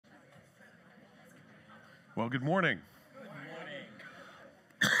Well, good morning. Good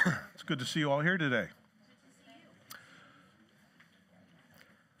morning. It's good to see you all here today.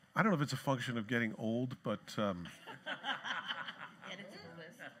 I don't know if it's a function of getting old, but I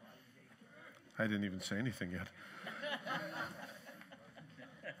didn't even say anything yet.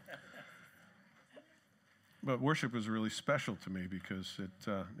 But worship was really special to me because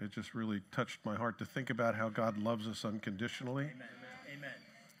it just really touched my heart to think about how God loves us unconditionally. Amen. Amen.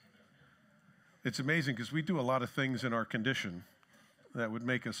 It's amazing because we do a lot of things in our condition that would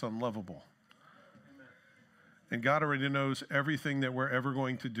make us unlovable. And God already knows everything that we're ever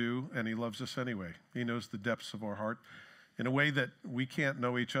going to do, and he loves us anyway. He knows the depths of our heart. In a way that we can't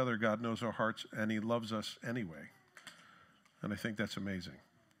know each other, God knows our hearts, and he loves us anyway. And I think that's amazing.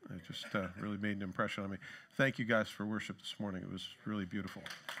 It just really made an impression on me. Thank you guys for worship this morning. It was really beautiful.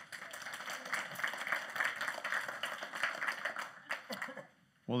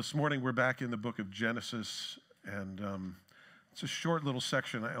 Well, this morning we're back in the book of Genesis, and it's a short little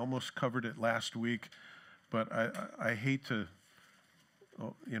section. I almost covered it last week, but I hate to,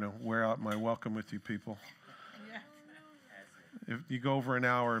 wear out my welcome with you people. If you go over an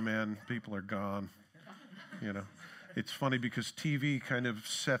hour, man, people are gone. It's funny because TV kind of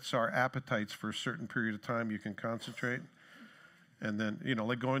sets our appetites for a certain period of time. You can concentrate. And then,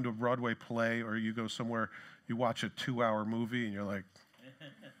 like going to a Broadway play, or you go somewhere, you watch a 2-hour movie and you're like,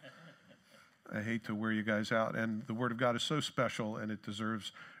 I hate to wear you guys out. And the Word of God is so special, and it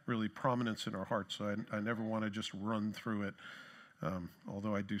deserves really prominence in our hearts. So I never want to just run through it,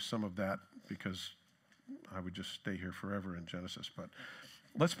 although I do some of that because I would just stay here forever in Genesis. But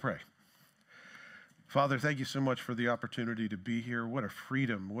let's pray. Father, thank you so much for the opportunity to be here. What a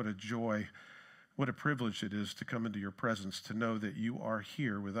freedom, what a joy, what a privilege it is to come into your presence, to know that you are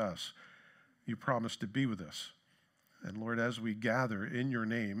here with us. You promised to be with us. And Lord, as we gather in your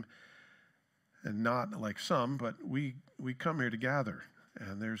name, and not like some, but we come here to gather,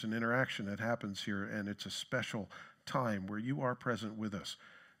 and there's an interaction that happens here, and it's a special time where you are present with us.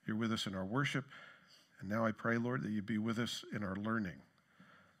 You're with us in our worship, and now I pray, Lord, that you be with us in our learning,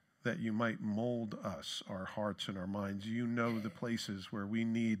 that you might mold us, our hearts and our minds. You know the places where we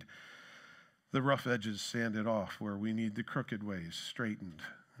need the rough edges sanded off, where we need the crooked ways straightened,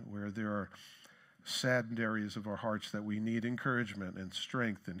 where there are saddened areas of our hearts that we need encouragement and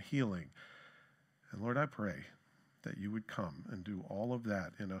strength and healing. And Lord, I pray that you would come and do all of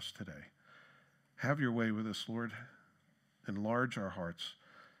that in us today. Have your way with us, Lord. Enlarge our hearts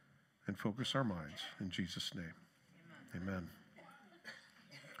and focus our minds. In Jesus' name, amen.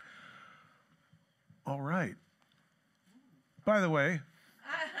 All right. By the way,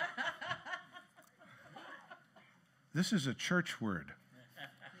 this is a church word.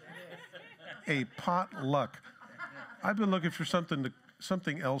 A potluck. I've been looking for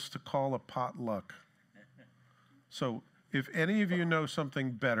something else to call a potluck. So if any of you know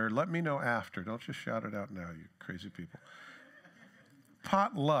something better, let me know after. Don't just shout it out now, you crazy people.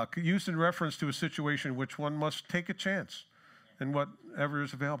 Potluck, used in reference to a situation in which one must take a chance in whatever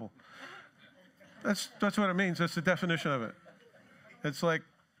is available. That's what it means. That's the definition of it. It's like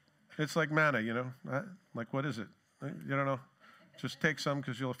manna, Like, what is it? You don't know. Just take some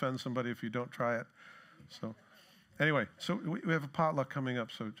because you'll offend somebody if you don't try it. So anyway, so we have a potluck coming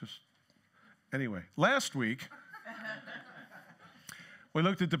up. So anyway, last week, we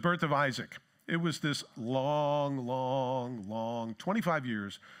looked at the birth of Isaac. It was this long 25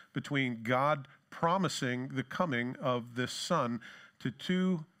 years between God promising the coming of this son to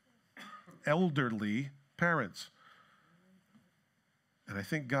two elderly parents. And I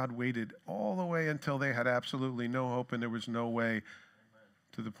think God waited all the way until they had absolutely no hope and there was no way,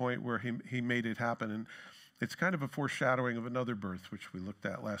 to the point where he made it happen. And it's kind of a foreshadowing of another birth, which we looked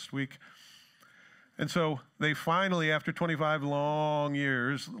at last week. And so they finally, after 25 long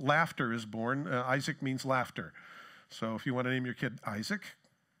years, laughter is born. Isaac means laughter. So if you want to name your kid Isaac,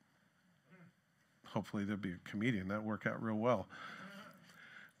 hopefully there'll be a comedian. That'll work out real well.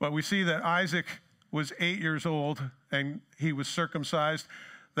 But we see that Isaac was 8 years old, and he was circumcised,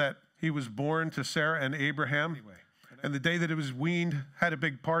 that he was born to Sarah and Abraham. And the day that it was weaned, had a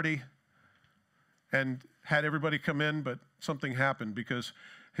big party and had everybody come in, but something happened because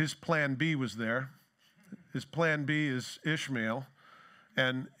his plan B was there. His plan B is Ishmael,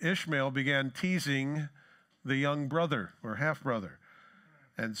 and Ishmael began teasing the young brother or half-brother,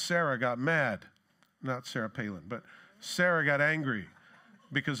 and Sarah got mad. Not Sarah Palin, but Sarah got angry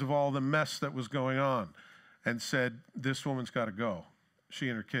because of all the mess that was going on and said, this woman's got to go. She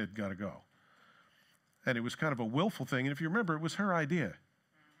and her kid got to go. And it was kind of a willful thing, and if you remember, it was her idea.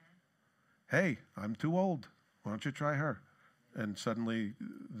 Hey, I'm too old. Why don't you try her? And suddenly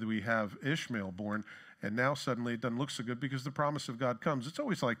we have Ishmael born, and now suddenly it doesn't look so good because the promise of God comes. It's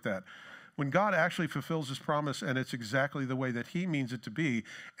always like that. When God actually fulfills his promise and it's exactly the way that he means it to be,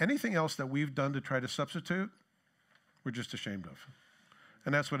 anything else that we've done to try to substitute, we're just ashamed of.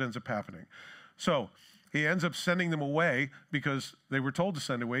 And that's what ends up happening. So he ends up sending them away because they were told to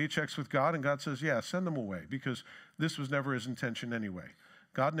send away. He checks with God, and God says, yeah, send them away, because this was never his intention anyway.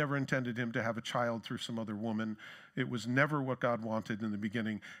 God never intended him to have a child through some other woman. It was never what God wanted in the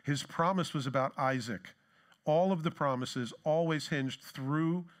beginning. His promise was about Isaac. All of the promises always hinged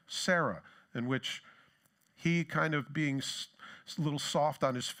through Sarah, in which he, kind of being a little soft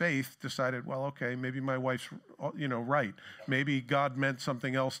on his faith, decided, well, okay, maybe my wife's, right. Maybe God meant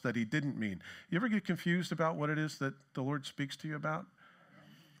something else that he didn't mean. You ever get confused about what it is that the Lord speaks to you about?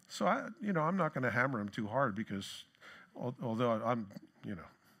 So I'm not going to hammer him too hard, because although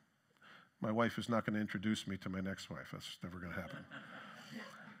my wife is not going to introduce me to my next wife. That's never going to happen.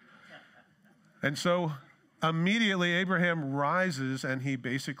 And so immediately Abraham rises, and he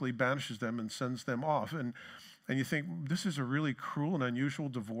basically banishes them and sends them off. And you think, this is a really cruel and unusual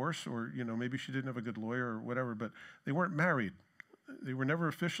divorce, or maybe she didn't have a good lawyer or whatever, but they weren't married. They were never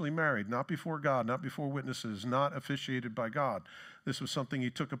officially married, not before God, not before witnesses, not officiated by God. This was something he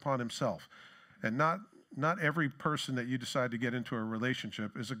took upon himself. And not every person that you decide to get into a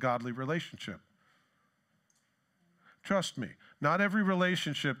relationship is a godly relationship. Trust me, not every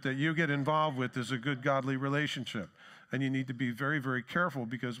relationship that you get involved with is a good godly relationship. And you need to be very, very careful,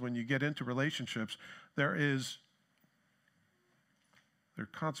 because when you get into relationships, there are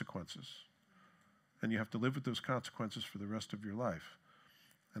consequences. And you have to live with those consequences for the rest of your life.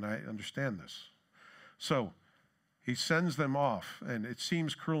 And I understand this. So he sends them off, and it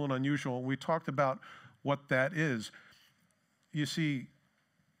seems cruel and unusual. We talked about what that is. You see,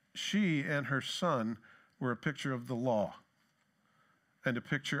 she and her son were a picture of the law and a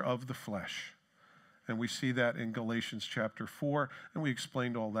picture of the flesh. And we see that in Galatians chapter 4, and we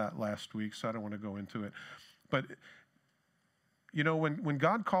explained all that last week, so I don't want to go into it. But, when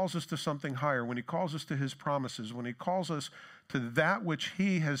God calls us to something higher, when he calls us to his promises, when he calls us to that which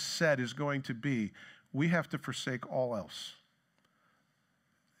he has said is going to be, we have to forsake all else.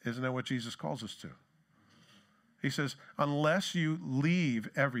 Isn't that what Jesus calls us to? He says, unless you leave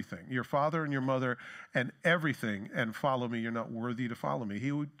everything, your father and your mother and everything, and follow me, you're not worthy to follow me. He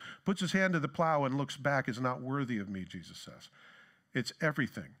who puts his hand to the plow and looks back is not worthy of me, Jesus says. It's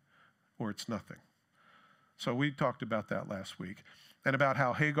everything, or it's nothing. So we talked about that last week, and about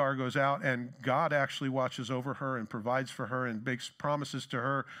how Hagar goes out, and God actually watches over her and provides for her and makes promises to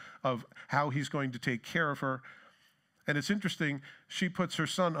her of how he's going to take care of her. And it's interesting, she puts her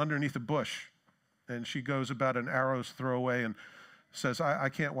son underneath a bush, and she goes about an arrow's throw away and says, I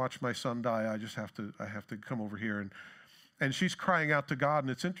can't watch my son die. I have to come over here. And she's crying out to God, and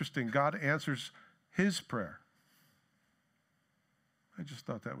it's interesting. God answers his prayer. I just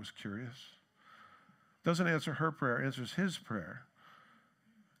thought that was curious. Doesn't answer her prayer, answers his prayer.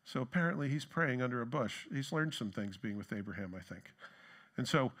 So apparently he's praying under a bush. He's learned some things being with Abraham, I think. And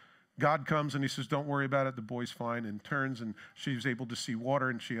so God comes and he says, don't worry about it. The boy's fine, and turns, and she's able to see water,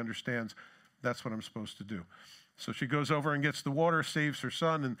 and she understands that's what I'm supposed to do. So she goes over and gets the water, saves her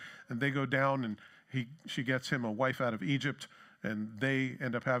son, and they go down, and she gets him a wife out of Egypt, and they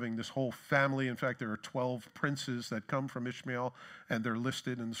end up having this whole family. In fact, there are 12 princes that come from Ishmael, and they're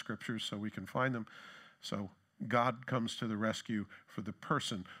listed in the scriptures so we can find them. So God comes to the rescue for the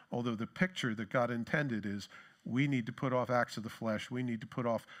person, although the picture that God intended is we need to put off acts of the flesh. We need to put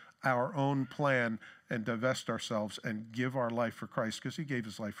off our own plan and divest ourselves and give our life for Christ, because he gave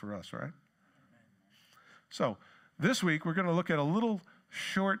his life for us, right? So this week we're going to look at a little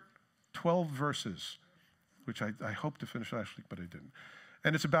short 12 verses, which I hoped to finish last week, but I didn't.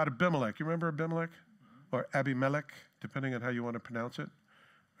 And it's about Abimelek. You remember Abimelek? Or Abimelek, depending on how you want to pronounce it.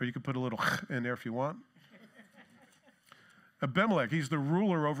 Or you could put a little in there if you want. Abimelek, he's the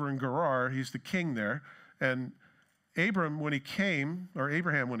ruler over in Gerar. He's the king there. And Abraham, when he came,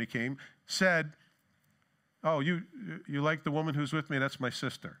 said, oh, you like the woman who's with me? That's my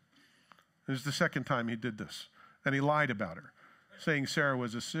sister. This is the second time he did this. And he lied about her, saying Sarah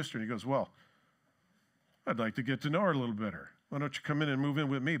was his sister. And he goes, well, I'd like to get to know her a little better. Why don't you come in and move in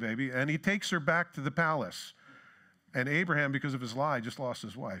with me, baby? And he takes her back to the palace. And Abraham, because of his lie, just lost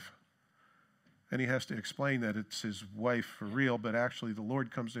his wife. And he has to explain that it's his wife for real, but actually the Lord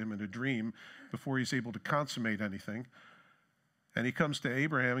comes to him in a dream before he's able to consummate anything. And he comes to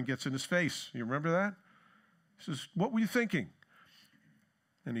Abraham and gets in his face. You remember that? He says, what were you thinking?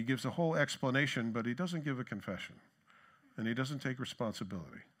 And he gives a whole explanation, but he doesn't give a confession. And he doesn't take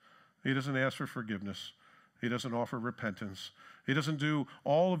responsibility. He doesn't ask for forgiveness. He doesn't offer repentance. He doesn't do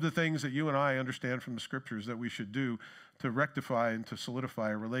all of the things that you and I understand from the scriptures that we should do to rectify and to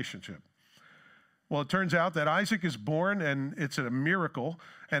solidify a relationship. Well, it turns out that Isaac is born, and it's a miracle.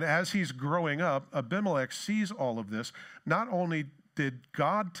 And as he's growing up, Abimelek sees all of this. Not only did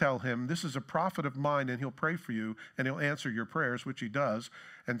God tell him, this is a prophet of mine, and he'll pray for you, and he'll answer your prayers, which he does,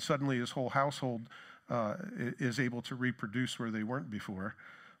 and suddenly his whole household is able to reproduce where they weren't before.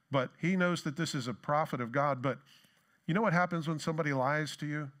 But he knows that this is a prophet of God. But you know what happens when somebody lies to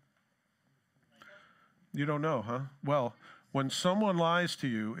you? You don't know, huh? Well, when someone lies to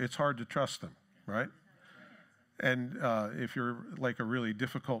you, it's hard to trust them, right? And if you're like a really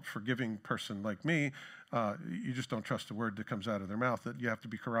difficult, forgiving person like me, you just don't trust a word that comes out of their mouth. That you have to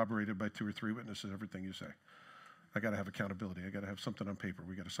be corroborated by 2 or 3 witnesses, everything you say. I got to have accountability. I got to have something on paper.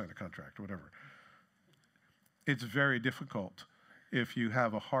 We got to sign a contract, whatever. It's very difficult if you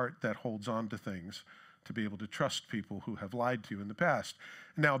have a heart that holds on to things to be able to trust people who have lied to you in the past.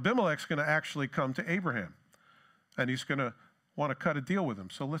 Now, Abimelech's going to actually come to Abraham, and he's going to want to cut a deal with him.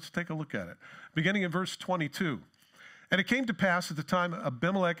 So let's take a look at it. Beginning in verse 22. And it came to pass at the time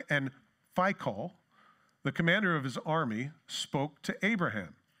Abimelech and Phicol, the commander of his army, spoke to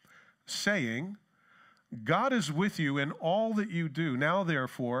Abraham, saying, God is with you in all that you do. Now,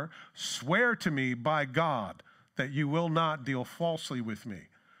 therefore, swear to me by God that you will not deal falsely with me,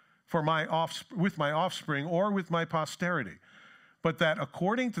 with my offspring or with my posterity, but that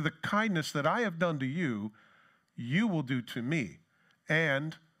according to the kindness that I have done to you, you will do to me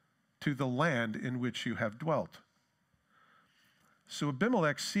and to the land in which you have dwelt. So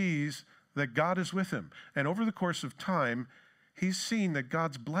Abimelech sees that God is with him. And over the course of time, he's seen that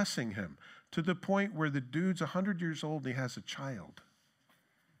God's blessing him to the point where the dude's 100 years old and he has a child.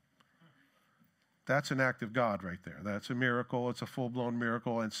 That's an act of God right there. That's a miracle. It's a full-blown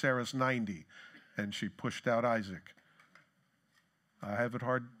miracle. And Sarah's 90, and she pushed out Isaac. I have a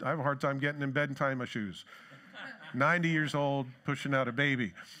hard time getting in bed and tying my shoes. 90 years old, pushing out a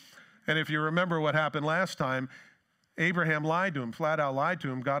baby. And if you remember what happened last time, Abraham lied to him, flat out lied to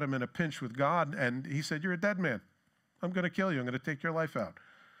him, got him in a pinch with God, and he said, you're a dead man. I'm going to kill you. I'm going to take your life out.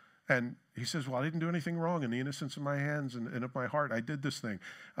 And he says, well, I didn't do anything wrong. In the innocence of my hands and of my heart, I did this thing.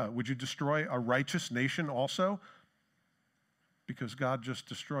 Would you destroy a righteous nation also? Because God just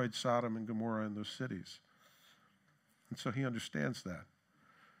destroyed Sodom and Gomorrah and those cities. And so he understands that.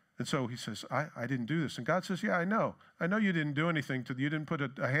 And so he says, I didn't do this. And God says, yeah, I know. I know you didn't do anything you didn't put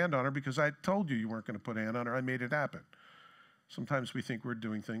a hand on her because I told you weren't going to put a hand on her. I made it happen. Sometimes we think we're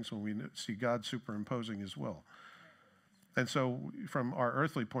doing things when we see God superimposing his will. And so from our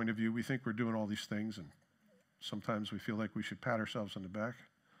earthly point of view, we think we're doing all these things, and sometimes we feel like we should pat ourselves on the back,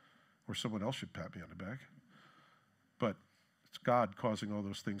 or someone else should pat me on the back. But it's God causing all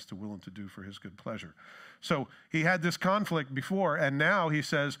those things to will and to do for his good pleasure. So he had this conflict before, and now he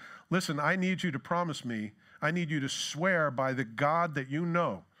says, listen, I need you to promise me, I need you to swear by the God that you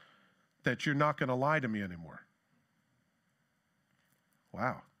know that you're not going to lie to me anymore.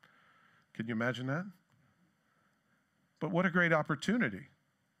 Wow. Can you imagine that? But what a great opportunity.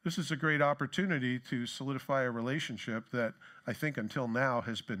 This is a great opportunity to solidify a relationship that I think until now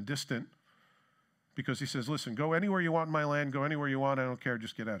has been distant, because he says, listen, go anywhere you want in my land, go anywhere you want, I don't care,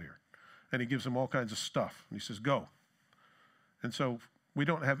 just get out of here. And he gives them all kinds of stuff. And he says, go. And so we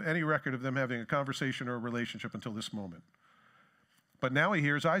don't have any record of them having a conversation or a relationship until this moment. But now he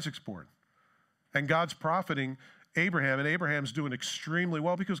hears Isaac's born. And God's profiting Abraham, and Abraham's doing extremely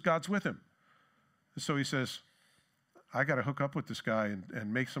well because God's with him. And so he says, I got to hook up with this guy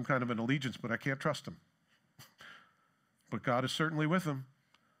and make some kind of an allegiance, but I can't trust him. But God is certainly with him.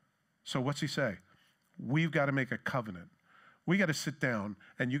 So what's he say? We've got to make a covenant. We got to sit down,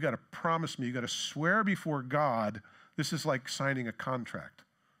 and you got to promise me, you got to swear before God. This is like signing a contract.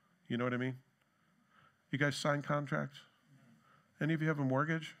 You know what I mean? You guys sign contracts? Any of you have a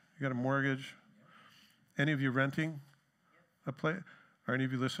mortgage? You got a mortgage? Any of you renting a place? Are any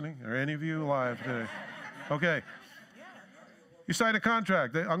of you listening? Are any of you alive today? Okay. You sign a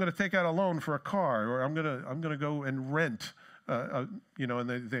contract. I'm going to take out a loan for a car, or I'm going to go and rent. And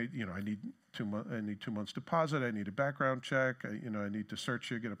they I need 2 months deposit. I need a background check. I need to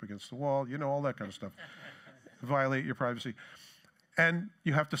search you, get up against the wall. All that kind of stuff. Violate your privacy, and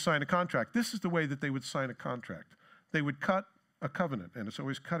you have to sign a contract. This is the way that they would sign a contract. They would cut a covenant, and it's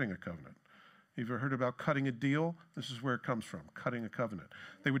always cutting a covenant. You've ever heard about cutting a deal? This is where it comes from, cutting a covenant.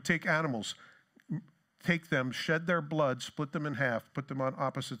 They would take animals, take them, shed their blood, split them in half, put them on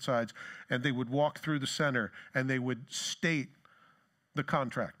opposite sides, and they would walk through the center, and they would state the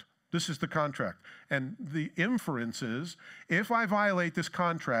contract. This is the contract. And the inference is, if I violate this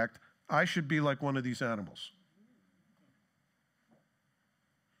contract, I should be like one of these animals.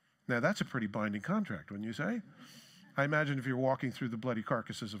 Now, that's a pretty binding contract, wouldn't you say? I imagine if you're walking through the bloody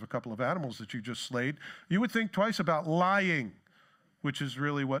carcasses of a couple of animals that you just slayed, you would think twice about lying, which is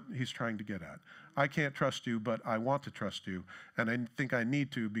really what he's trying to get at. I can't trust you, but I want to trust you, and I think I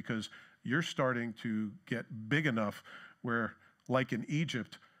need to because you're starting to get big enough where, like in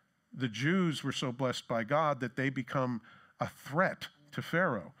Egypt, the Jews were so blessed by God that they become a threat to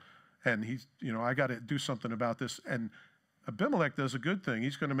Pharaoh. And he's, I got to do something about this. And Abimelek does a good thing.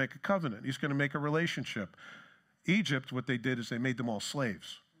 He's going to make a covenant. He's going to make a relationship. Egypt, what they did is they made them all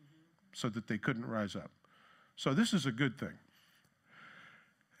slaves so that they couldn't rise up. So this is a good thing.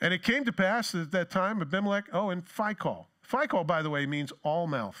 And it came to pass that at that time, Abimelek, and Phicol. Phicol, by the way, means all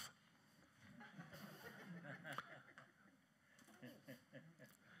mouth.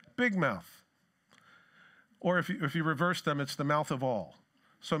 Big mouth. Or if you reverse them, it's the mouth of all.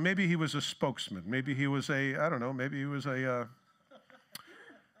 So maybe he was a spokesman. Maybe he was maybe he was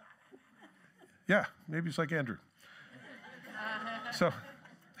maybe he's like Andrew. So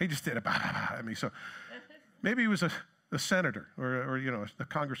he just did it. So maybe he was a senator or a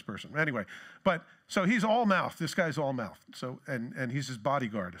congressperson. Anyway, so he's all mouth. This guy's all mouth. So and he's his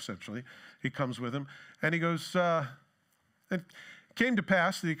bodyguard essentially. He comes with him, and he goes. It came to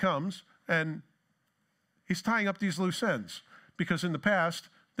pass that he comes and he's tying up these loose ends because in the past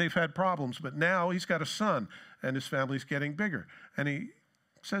they've had problems, but now he's got a son and his family's getting bigger. And he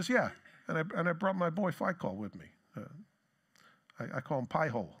says, "Yeah," and I brought my boy Phicol with me. I call him Pie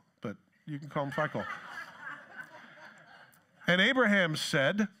Hole, but you can call him Phicol. And Abraham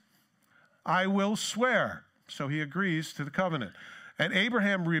said, "I will swear." So he agrees to the covenant. And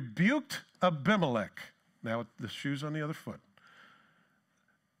Abraham rebuked Abimelek. Now the shoe's on the other foot.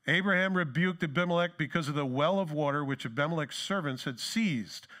 Abraham rebuked Abimelek because of the well of water which Abimelek's servants had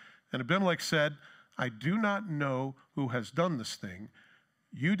seized. And Abimelek said, "I do not know who has done this thing.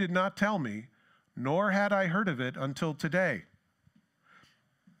 You did not tell me, nor had I heard of it until today."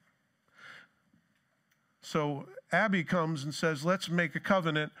 So Abby comes and says, "Let's make a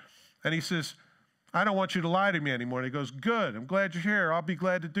covenant." And he says, "I don't want you to lie to me anymore." And he goes, "Good, I'm glad you're here. I'll be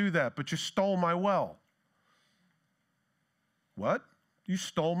glad to do that. But you stole my well." "What? You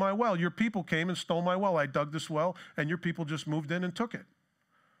stole my well. Your people came and stole my well. I dug this well, and your people just moved in and took it."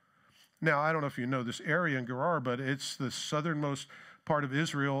 Now, I don't know if you know this area in Gerar, but it's the southernmost part of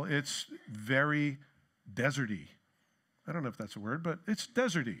Israel. It's very deserty. I don't know if that's a word, but it's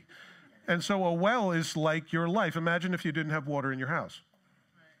deserty. And so a well is like your life. Imagine if you didn't have water in your house.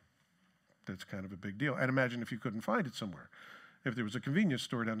 That's kind of a big deal. And imagine if you couldn't find it somewhere. If there was a convenience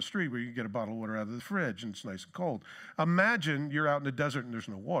store down the street where you could get a bottle of water out of the fridge and it's nice and cold. Imagine you're out in the desert and there's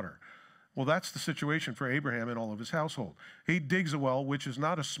no water. Well, that's the situation for Abraham and all of his household. He digs a well, which is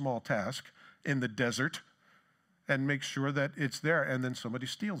not a small task, in the desert, and makes sure that it's there, and then somebody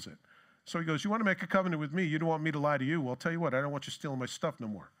steals it. So he goes, "You want to make a covenant with me? You don't want me to lie to you? Well, I'll tell you what, I don't want you stealing my stuff no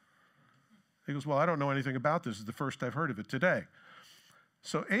more." He goes, "Well, I don't know anything about this. It's the first I've heard of it today."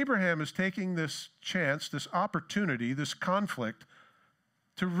 So Abraham is taking this chance, this opportunity, this conflict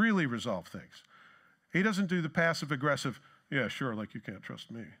to really resolve things. He doesn't do the passive-aggressive, "Yeah, sure, like you can't trust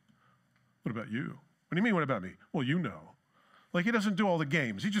me. What about you?" "What do you mean, what about me?" "Well, you know." Like he doesn't do all the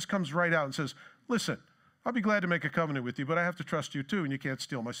games. He just comes right out and says, "Listen, I'll be glad to make a covenant with you, but I have to trust you too, and you can't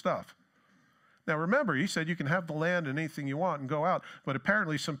steal my stuff." Now remember, he said you can have the land and anything you want and go out, but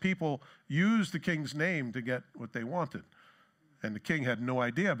apparently some people used the king's name to get what they wanted. And the king had no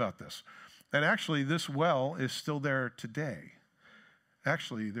idea about this. And actually, this well is still there today.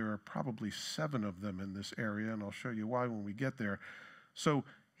 Actually, there are probably 7 of them in this area, and I'll show you why when we get there. So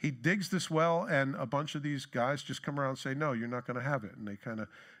he digs this well, and a bunch of these guys just come around and say, "No, you're not going to have it." And they kind of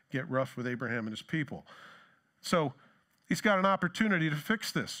get rough with Abraham and his people. So he's got an opportunity to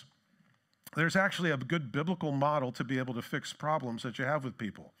fix this. There's actually a good biblical model to be able to fix problems that you have with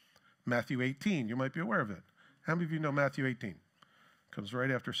people. Matthew 18, you might be aware of it. How many of you know Matthew 18? Comes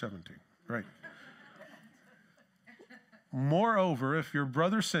right after 17, right? "Moreover, if your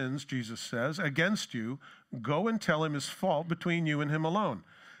brother sins," Jesus says, "against you, go and tell him his fault between you and him alone."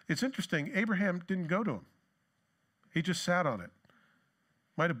 It's interesting, Abraham didn't go to him. He just sat on it.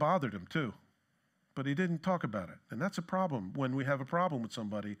 Might have bothered him too, but he didn't talk about it. And that's a problem when we have a problem with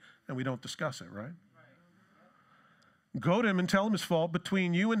somebody and we don't discuss it, right? Go to him and tell him his fault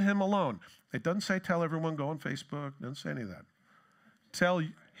between you and him alone. It doesn't say tell everyone, go on Facebook. It doesn't say any of that. Tell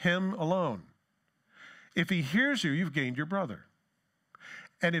him alone. If he hears you, you've gained your brother.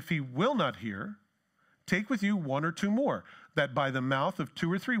 And if he will not hear, Take with you one or two more, that by the mouth of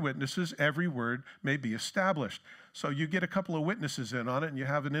two or three witnesses every word may be established. So you get a couple of witnesses in on it and you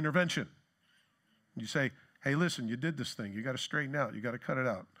have an intervention. You say, hey, listen, you did this thing. You got to straighten out. You got to cut it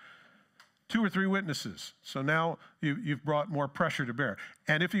out. Two or three witnesses. So now you've brought more pressure to bear.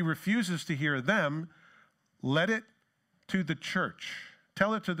 And if he refuses to hear them, let it to the church.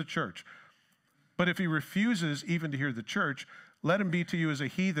 Tell it to the church. But if he refuses even to hear the church, let him be to you as a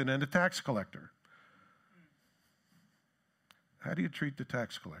heathen and a tax collector. How do you treat the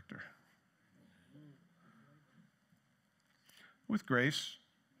tax collector? With grace,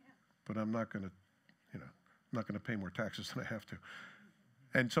 but I'm not going to, I'm not going to pay more taxes than I have to.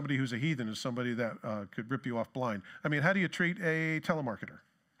 And somebody who's a heathen is somebody that could rip you off blind. I mean, how do you treat a telemarketer?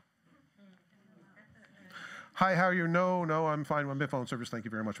 Hi, how are you? No, I'm fine with my phone service. Thank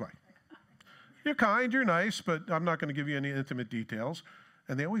you very much. Bye. You're kind, you're nice, but I'm not going to give you any intimate details.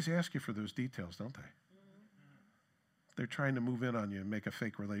 And they always ask you for those details, don't they? They're trying to move in on you and make a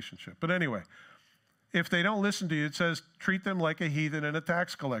fake relationship. But anyway, if they don't listen to you, it says treat them like a heathen and a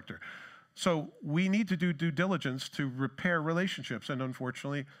tax collector. So we need to do due diligence to repair relationships. And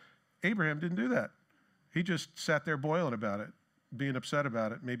unfortunately, Abraham didn't do that. He just sat there boiling about it, being upset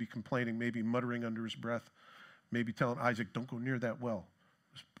about it, maybe complaining, maybe muttering under his breath, maybe telling Isaac, don't go near that well.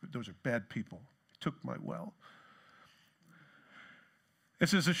 Those are bad people. He took my well. It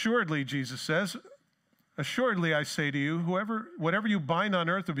says, assuredly, Jesus says, assuredly, I say to you, whatever you bind on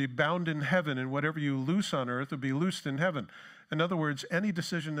earth will be bound in heaven, and whatever you loose on earth will be loosed in heaven. In other words, any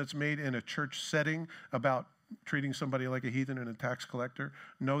decision that's made in a church setting about treating somebody like a heathen and a tax collector,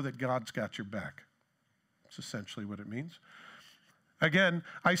 know that God's got your back. That's essentially what it means. Again,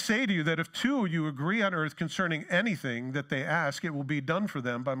 I say to you that if two of you agree on earth concerning anything that they ask, it will be done for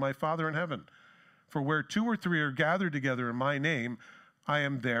them by my Father in heaven. For where two or three are gathered together in my name, I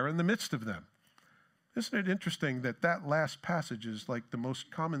am there in the midst of them. Isn't it interesting that that last passage is like the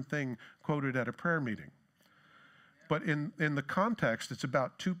most common thing quoted at a prayer meeting? But in the context, it's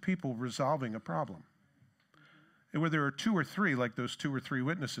about two people resolving a problem. And where there are two or three, like those two or three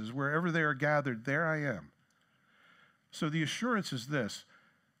witnesses, wherever they are gathered, there I am. So the assurance is this.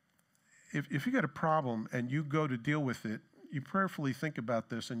 If you got a problem and you go to deal with it, you prayerfully think about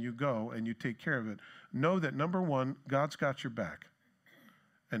this and you go and you take care of it. Know that number one, God's got your back.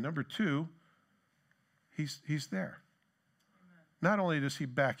 And number two, He's there. Not only does he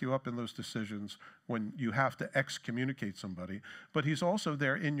back you up in those decisions when you have to excommunicate somebody, but he's also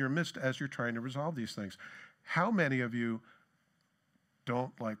there in your midst as you're trying to resolve these things. How many of you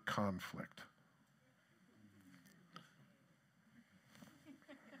don't like conflict?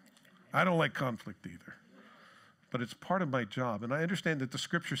 I don't like conflict either, but it's part of my job. And I understand that the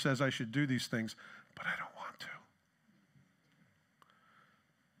scripture says I should do these things, but I don't want to.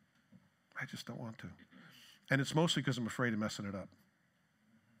 I just don't want to. And it's mostly because I'm afraid of messing it up.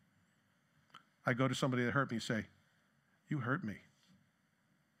 I go to somebody that hurt me and say, you hurt me.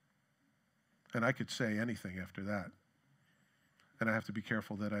 And I could say anything after that. And I have to be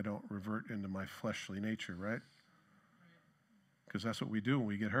careful that I don't revert into my fleshly nature, right? Because that's what we do when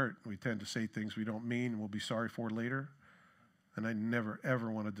we get hurt. We tend to say things we don't mean and we'll be sorry for later. And I never,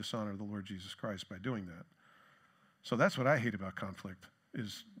 ever want to dishonor the Lord Jesus Christ by doing that. So that's what I hate about conflict,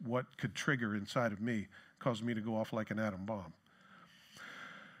 is what could trigger inside of me, cause me to go off like an atom bomb.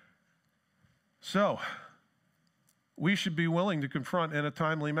 So, we should be willing to confront in a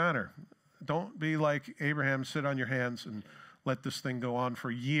timely manner. Don't be like Abraham, sit on your hands and let this thing go on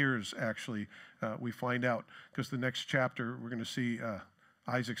for years, actually, we find out. Because the next chapter, we're going to see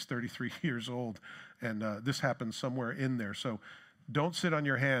Isaac's 33 years old, and this happens somewhere in there. So don't sit on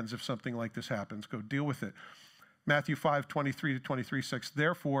your hands if something like this happens. Go deal with it. Matthew 5:23-23 says,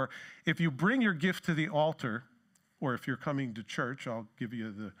 therefore, if you bring your gift to the altar, or if you're coming to church, I'll give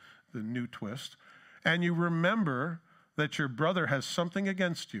you the new twist, and you remember that your brother has something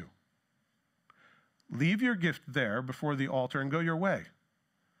against you, leave your gift there before the altar and go your way.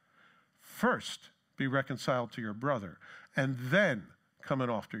 First, be reconciled to your brother, and then come and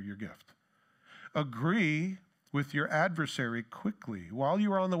offer your gift. Agree with your adversary quickly while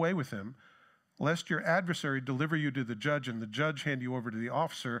you are on the way with him, lest your adversary deliver you to the judge and the judge hand you over to the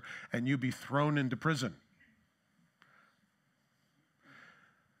officer and you be thrown into prison.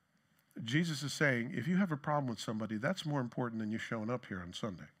 Jesus is saying, if you have a problem with somebody, that's more important than you showing up here on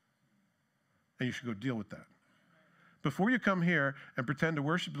Sunday. And you should go deal with that. Before you come here and pretend to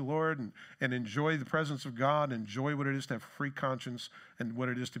worship the Lord and enjoy the presence of God, enjoy what it is to have a free conscience and what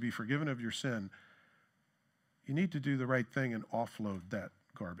it is to be forgiven of your sin, you need to do the right thing and offload that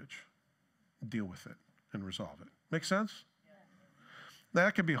garbage. Deal with it and resolve it. Make sense?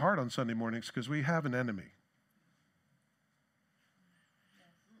 That can be hard on Sunday mornings because we have an enemy.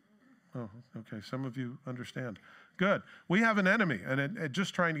 Oh, okay. Some of you understand. Good. We have an enemy, and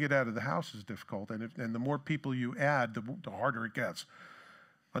just trying to get out of the house is difficult. And the more people you add, the harder it gets,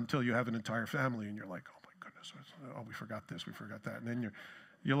 until you have an entire family, and you're like, oh my goodness, oh, we forgot this, we forgot that, and then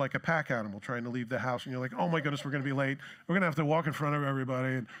you're like a pack animal trying to leave the house, and you're like, oh my goodness, we're going to be late. We're going to have to walk in front of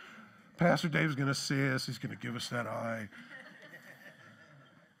everybody, and Pastor Dave's going to see us. He's going to give us that eye.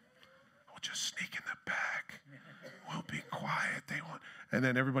 We'll just sneak in the back. We'll be quiet. They won't. And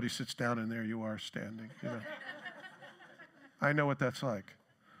then everybody sits down, and there you are standing. You know, I know what that's like.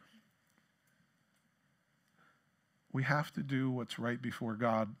 We have to do what's right before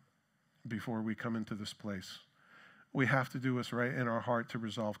God before we come into this place. We have to do what's right in our heart to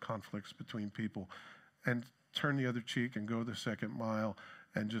resolve conflicts between people and turn the other cheek and go the second mile,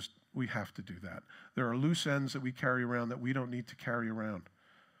 and just, we have to do that. There are loose ends that we carry around that we don't need to carry around.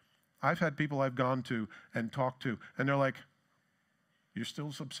 I've had people I've gone to and talked to, and they're like, you're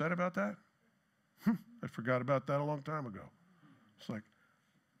still upset about that? I forgot about that a long time ago. It's like,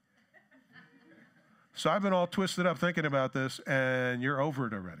 so I've been all twisted up thinking about this, and you're over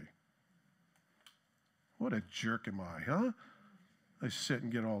it already. What a jerk am I, huh? I sit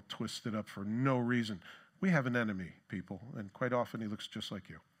and get all twisted up for no reason. We have an enemy, people, and quite often he looks just like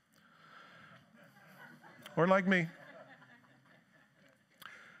you. Or like me.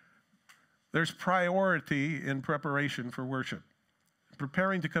 There's priority in preparation for worship.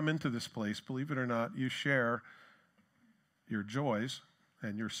 Preparing to come into this place, believe it or not, you share your joys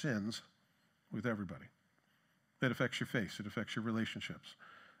and your sins with everybody. It affects your face. It affects your relationships.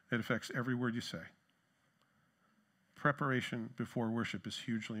 It affects every word you say. Preparation before worship is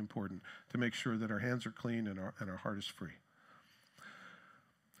hugely important to make sure that our hands are clean and our heart is free.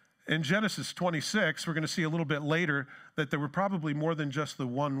 In Genesis 26, we're going to see a little bit later that there were probably more than just the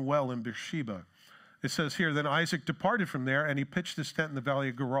one well in Beersheba. It says here, then Isaac departed from there, and he pitched his tent in the valley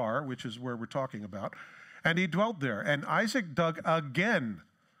of Gerar, which is where we're talking about, and he dwelt there. And Isaac dug again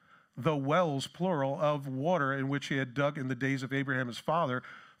the wells, plural, of water in which he had dug in the days of Abraham his father,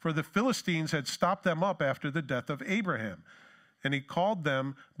 for the Philistines had stopped them up after the death of Abraham. And he called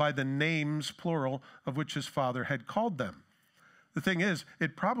them by the names, plural, of which his father had called them. The thing is,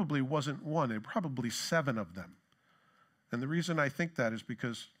 it probably wasn't one, it probably 7 of them. And the reason I think that is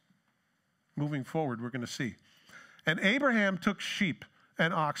because moving forward, we're going to see. And Abraham took sheep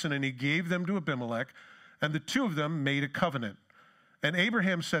and oxen, and he gave them to Abimelek, and the 2 of them made a covenant. And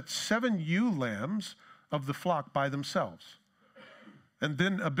Abraham set 7 ewe lambs of the flock by themselves. And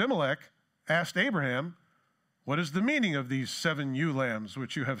then Abimelek asked Abraham, what is the meaning of these 7 ewe lambs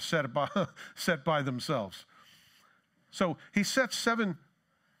which you have set by themselves? So he sets 7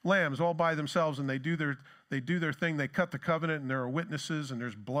 lambs all by themselves, and they do their thing. They cut the covenant, and there are witnesses, and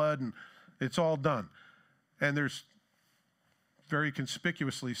there's blood, and it's all done. And there's very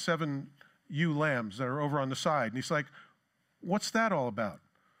conspicuously 7 ewe lambs that are over on the side. And he's like, what's that all about?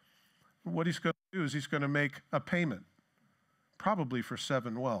 What he's going to do is he's going to make a payment, probably for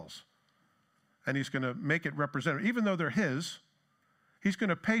 7 wells. And he's going to make it representative. Even though they're his, he's going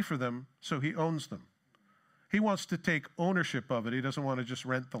to pay for them so he owns them. He wants to take ownership of it. He doesn't want to just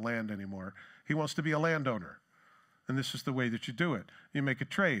rent the land anymore. He wants to be a landowner. And this is the way that you do it. You make a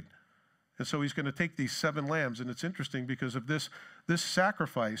trade. And so he's going to take these 7 lambs. And it's interesting because of this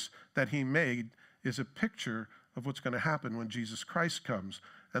sacrifice that he made is a picture of what's going to happen when Jesus Christ comes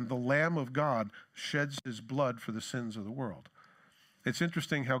and the Lamb of God sheds his blood for the sins of the world. It's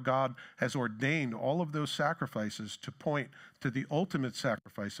interesting how God has ordained all of those sacrifices to point to the ultimate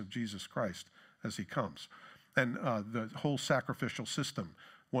sacrifice of Jesus Christ as he comes. And the whole sacrificial system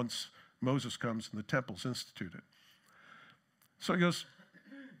once Moses comes and the temple's instituted. So he goes,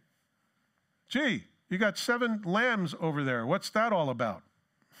 gee, you got 7 lambs over there. What's that all about?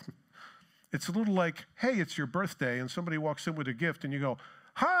 It's a little like, hey, it's your birthday, and somebody walks in with a gift, and you go,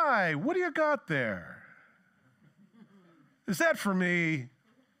 hi, what do you got there? Is that for me?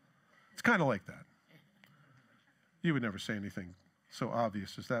 It's kind of like that. You would never say anything so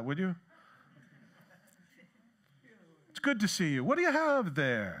obvious as that, would you? It's good to see you. What do you have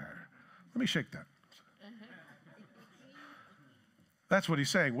there? Let me shake that. That's what he's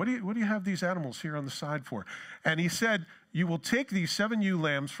saying. What do you have these animals here on the side for? And he said, you will take these 7 ewe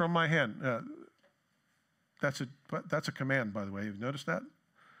lambs from my hand. That's a command, by the way. You've noticed that?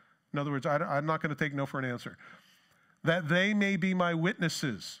 In other words, I'm not going to take no for an answer. That they may be my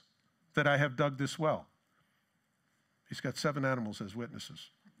witnesses that I have dug this well. He's got 7 animals as witnesses.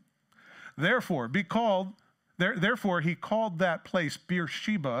 Therefore, he called that place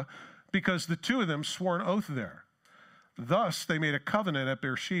Beersheba, because the 2 of them swore an oath there. Thus, they made a covenant at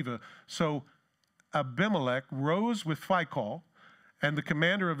Beersheba. So Abimelek rose with Phicol and the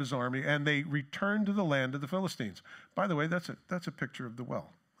commander of his army, and they returned to the land of the Philistines. By the way, that's a picture of the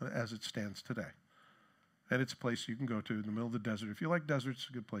well as it stands today. And it's a place you can go to in the middle of the desert. If you like deserts, it's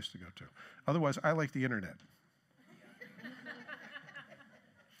a good place to go to. Otherwise, I like the internet.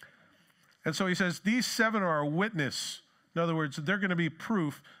 And so he says, these 7 are a witness. In other words, they're going to be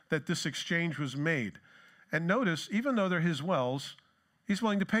proof that this exchange was made. And notice, even though they're his wells, he's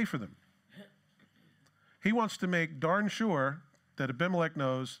willing to pay for them. He wants to make darn sure that Abimelek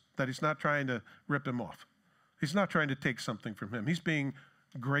knows that he's not trying to rip him off. He's not trying to take something from him. He's being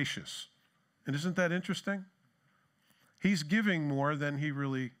gracious. And isn't that interesting? He's giving more than he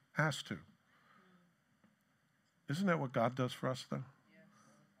really has to. Isn't that what God does for us, though?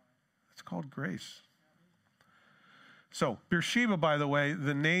 It's called grace. So, Beersheba, by the way,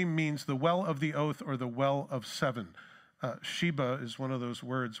 the name means the well of the oath or the well of 7. Sheba is one of those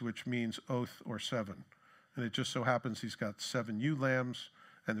words which means oath or 7. And it just so happens he's got 7 ewe lambs,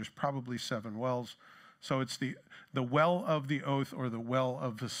 and there's probably 7 wells. So it's the well of the oath or the well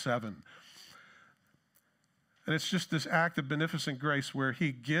of the 7. And it's just this act of beneficent grace where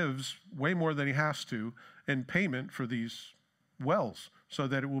he gives way more than he has to in payment for these wells so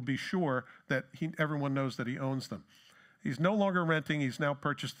that it will be sure that everyone knows that he owns them. He's no longer renting. He's now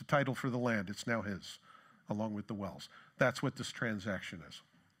purchased the title for the land. It's now his, along with the wells. That's what this transaction is.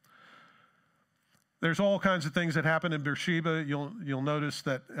 There's all kinds of things that happen in Beersheba. You'll notice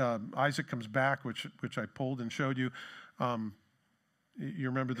that Isaac comes back, which I pulled and showed you. You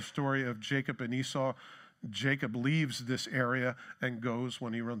remember the story of Jacob and Esau. Jacob leaves this area and goes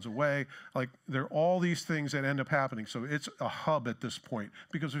when he runs away. Like, there are all these things that end up happening. So it's a hub at this point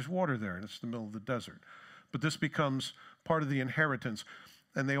because there's water there and it's the middle of the desert. But this becomes part of the inheritance.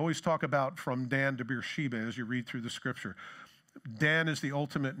 And they always talk about from Dan to Beersheba as you read through the scripture. Dan is the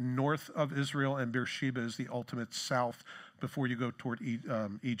ultimate north of Israel, and Beersheba is the ultimate south before you go toward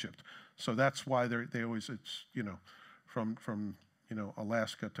Egypt. So that's why they always, it's, from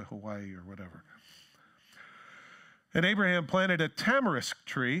Alaska to Hawaii or whatever. And Abraham planted a tamarisk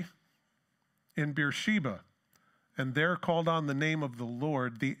tree in Beersheba, and there called on the name of the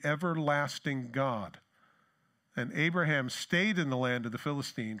Lord, the everlasting God. And Abraham stayed in the land of the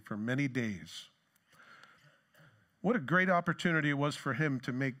Philistine for many days. What a great opportunity it was for him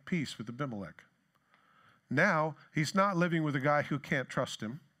to make peace with Abimelek. Now, he's not living with a guy who can't trust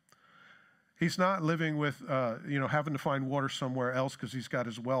him. He's not living with, having to find water somewhere else because he's got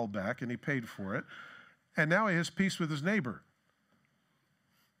his well back and he paid for it. And now he has peace with his neighbor.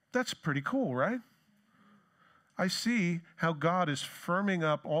 That's pretty cool, right? I see how God is firming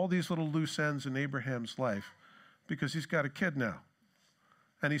up all these little loose ends in Abraham's life because he's got a kid now.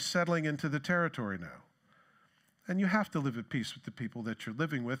 And he's settling into the territory now. And you have to live at peace with the people that you're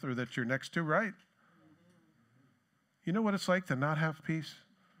living with or that you're next to, right? You know what it's like to not have peace?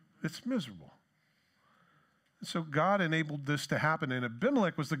 It's miserable. So God enabled this to happen, and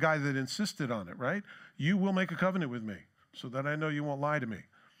Abimelek was the guy that insisted on it, right? You will make a covenant with me so that I know you won't lie to me.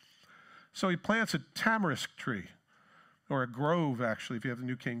 So he plants a tamarisk tree, or a grove, actually. If you have the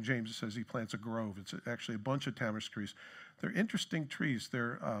New King James, it says he plants a grove. It's actually a bunch of tamarisk trees. They're interesting trees.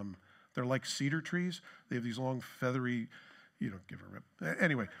 They're like cedar trees. They have these long, feathery, you don't give a rip.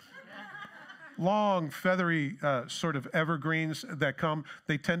 Anyway, long, feathery sort of evergreens that come.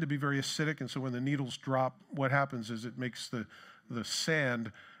 They tend to be very acidic, and so when the needles drop, what happens is it makes the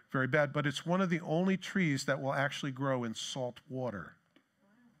sand very bad. But it's one of the only trees that will actually grow in salt water.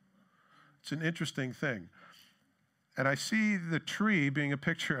 It's an interesting thing. And I see the tree being a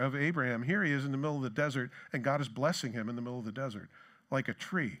picture of Abraham. Here he is in the middle of the desert, and God is blessing him in the middle of the desert, like a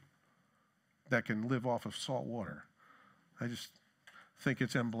tree that can live off of salt water. I just think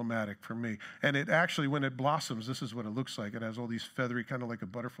it's emblematic for me. And it actually, when it blossoms, this is what it looks like. It has all these feathery, kind of like a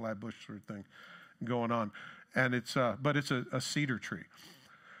butterfly bush sort of thing going on. And but it's a cedar tree.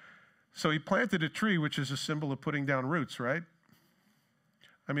 So he planted a tree, which is a symbol of putting down roots, right?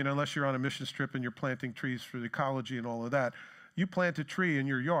 I mean, unless you're on a mission trip and you're planting trees for the ecology and all of that, you plant a tree in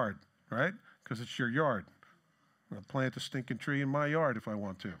your yard, right? Because it's your yard. I'll plant a stinking tree in my yard if I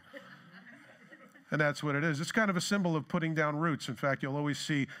want to. And that's what it is. It's kind of a symbol of putting down roots. In fact, you'll always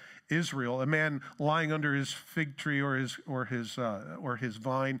see Israel, a man lying under his fig tree or his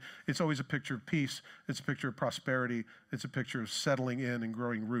vine. It's always a picture of peace. It's a picture of prosperity. It's a picture of settling in and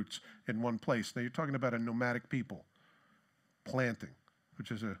growing roots in one place. Now, you're talking about a nomadic people planting,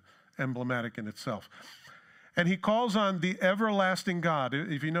 which is emblematic in itself. And he calls on the everlasting God.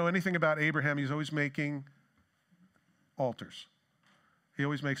 If you know anything about Abraham, he's always making altars. He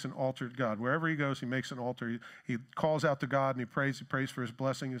always makes an altar to God. Wherever he goes, he makes an altar. He calls out to God and he prays for his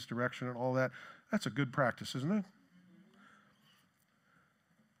blessing, his direction, and all that. That's a good practice, isn't it?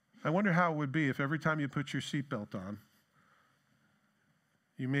 I wonder how it would be if every time you put your seatbelt on,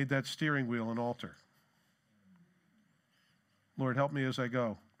 you made that steering wheel an altar. Lord, help me as I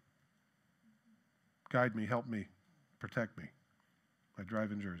go. Guide me, help me, protect me. I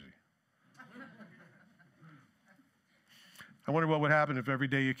drive in Jersey. I wonder what would happen if every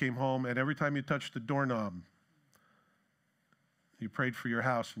day you came home and every time you touched the doorknob, you prayed for your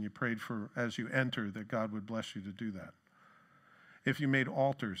house and you prayed for, as you enter, that God would bless you to do that. If you made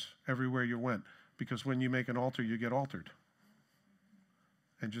altars everywhere you went, because when you make an altar, you get altered.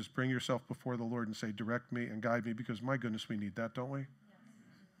 And just bring yourself before the Lord and say, direct me and guide me, because my goodness, we need that, don't we? Yes.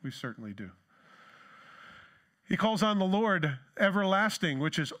 We certainly do. He calls on the Lord everlasting,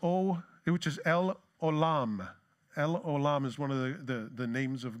 which is El Olam. El Olam is one of the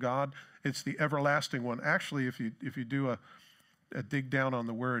names of God. It's the everlasting one. Actually, if you do a dig down on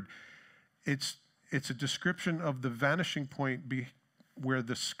the word, it's a description of the vanishing point where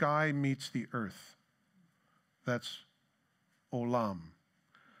the sky meets the earth. That's Olam.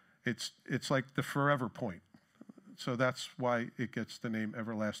 It's like the forever point. So that's why it gets the name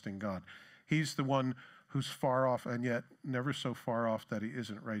everlasting God. He's the one who's far off and yet never so far off that he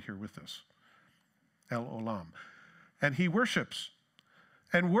isn't right here with us. El Olam. And he worships.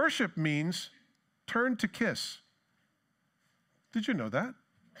 And worship means turn to kiss. Did you know that?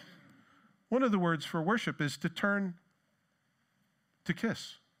 One of the words for worship is to turn to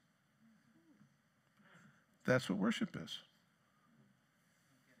kiss. That's what worship is.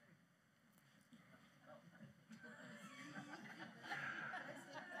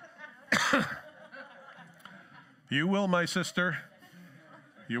 You will, my sister.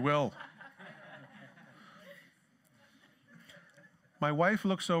 You will. My wife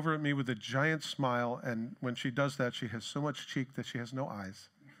looks over at me with a giant smile, and when she does that, she has so much cheek that she has no eyes.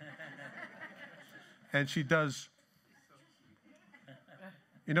 And she does.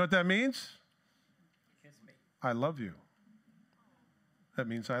 You know what that means? Kiss me. I love you. That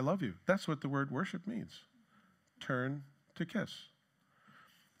means I love you. That's what the word worship means. Turn to kiss.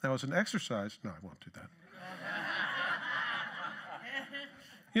 Now, as an exercise, no, I won't do that.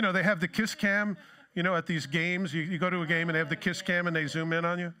 You know, they have the kiss cam, you know, at these games. You go to a game and they have the kiss cam and they zoom in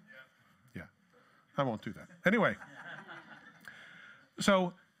on you. Yeah, I won't do that. Anyway,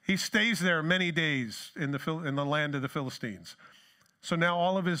 so he stays there many days in the land of the Philistines. So now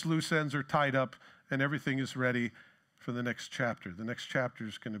all of his loose ends are tied up and everything is ready for the next chapter. The next chapter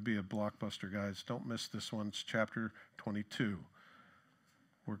is going to be a blockbuster, guys. Don't miss this one. It's chapter 22,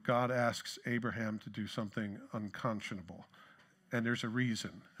 where God asks Abraham to do something unconscionable. And there's a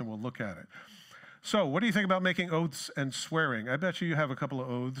reason, and we'll look at it. So what do you think about making oaths and swearing? I bet you have a couple of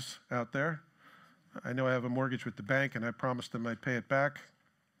oaths out there. I know I have a mortgage with the bank, and I promised them I'd pay it back.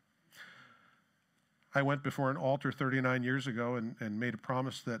 I went before an altar 39 years ago and made a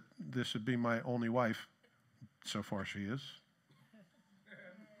promise that this would be my only wife. So far, she is.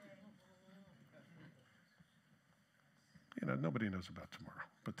 You know, nobody knows about tomorrow,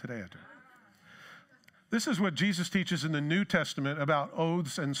 but today I do. This is what Jesus teaches in the New Testament about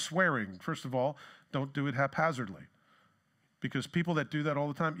oaths and swearing. First of all, don't do it haphazardly. Because people that do that all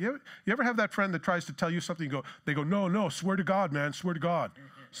the time, you ever have that friend that tries to tell you something, they go, no, swear to God, man, swear to God.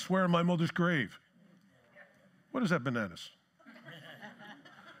 Swear on my mother's grave. What is that, bananas?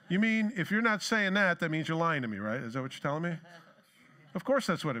 You mean, if you're not saying that, that means you're lying to me, right? Is that what you're telling me? Of course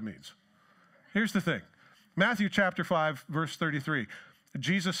that's what it means. Here's the thing. Matthew chapter 5, verse 33.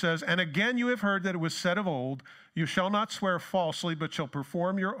 Jesus says, and again you have heard that it was said of old, you shall not swear falsely, but shall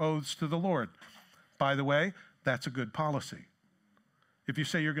perform your oaths to the Lord. By the way, that's a good policy. If you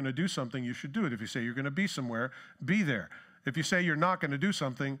say you're going to do something, you should do it. If you say you're going to be somewhere, be there. If you say you're not going to do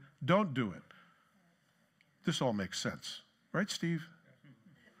something, don't do it. This all makes sense. Right, Steve?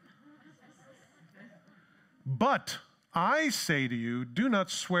 But I say to you, do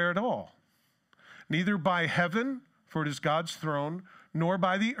not swear at all, neither by heaven, for it is God's throne, nor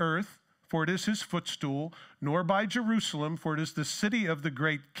by the earth, for it is his footstool, nor by Jerusalem, for it is the city of the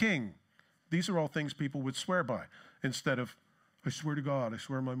great king. These are all things people would swear by, instead of, I swear to God, I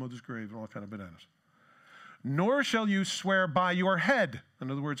swear on my mother's grave, and all kind of bananas. Nor shall you swear by your head, in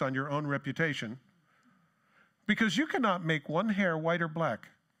other words, on your own reputation, because you cannot make one hair white or black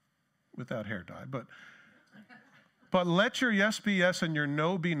without hair dye. But let your yes be yes and your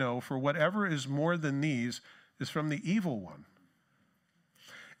no be no, for whatever is more than these is from the evil one.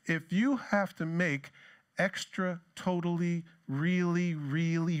 If you have to make extra, totally, really,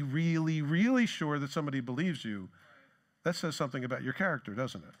 really, really, really sure that somebody believes you, That says something about your character,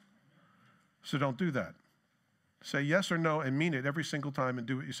 doesn't it? So don't do that. Say yes or no and mean it every single time and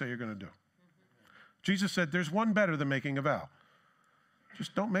do what you say you're going to do. Jesus said there's one better than making a vow.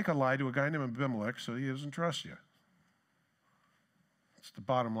 Just don't make a lie to a guy named Abimelek so he doesn't trust you. It's the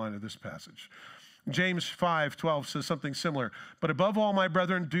bottom line of this passage. James 5:12 says something similar. But above all, my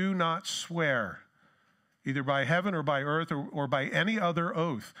brethren, do not swear, either by heaven or by earth or by any other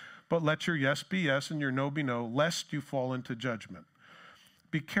oath, but let your yes be yes and your no be no, lest you fall into judgment.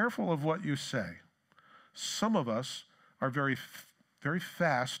 Be careful of what you say. Some of us are very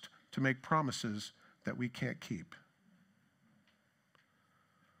fast to make promises that we can't keep.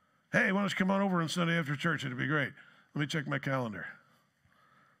 Hey, why don't you come on over on Sunday after church? It'd be great. Let me check my calendar.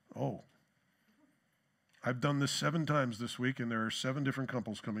 Oh, I've done this 7 times this week, and there are 7 different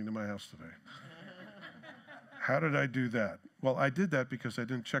couples coming to my house today. How did I do that? Well, I did that because I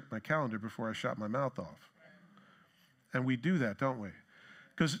didn't check my calendar before I shot my mouth off. And we do that, don't we?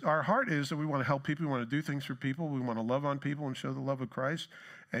 Because our heart is that we want to help people, we want to do things for people, we want to love on people and show the love of Christ.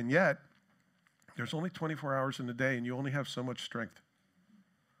 And yet, there's only 24 hours in a day, and you only have so much strength.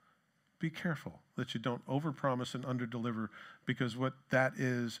 Be careful that you don't overpromise and underdeliver, because what that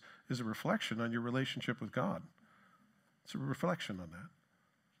is a reflection on your relationship with God. It's a reflection on that.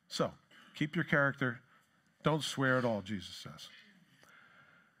 So, keep your character. Don't swear at all, Jesus says.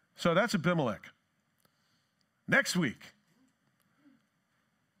 So that's Abimelek. Next week,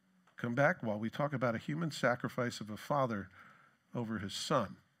 come back while we talk about a human sacrifice of a father over his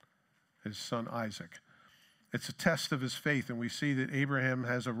son Isaac. It's a test of his faith, and we see that Abraham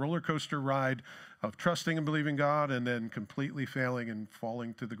has a roller coaster ride of trusting and believing God and then completely failing and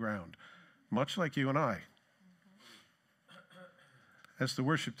falling to the ground, much like you and I. As the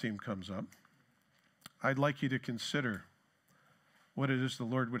worship team comes up, I'd like you to consider what it is the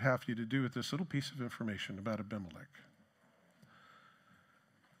Lord would have you to do with this little piece of information about Abimelek.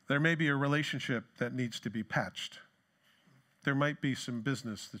 There may be a relationship that needs to be patched. There might be some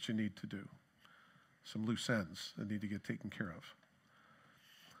business that you need to do. Some loose ends that need to get taken care of.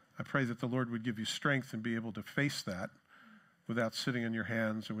 I pray that the Lord would give you strength and be able to face that without sitting on your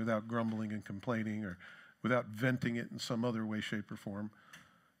hands or without grumbling and complaining or without venting it in some other way, shape, or form,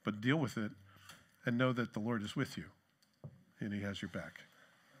 but deal with it and know that the Lord is with you and he has your back.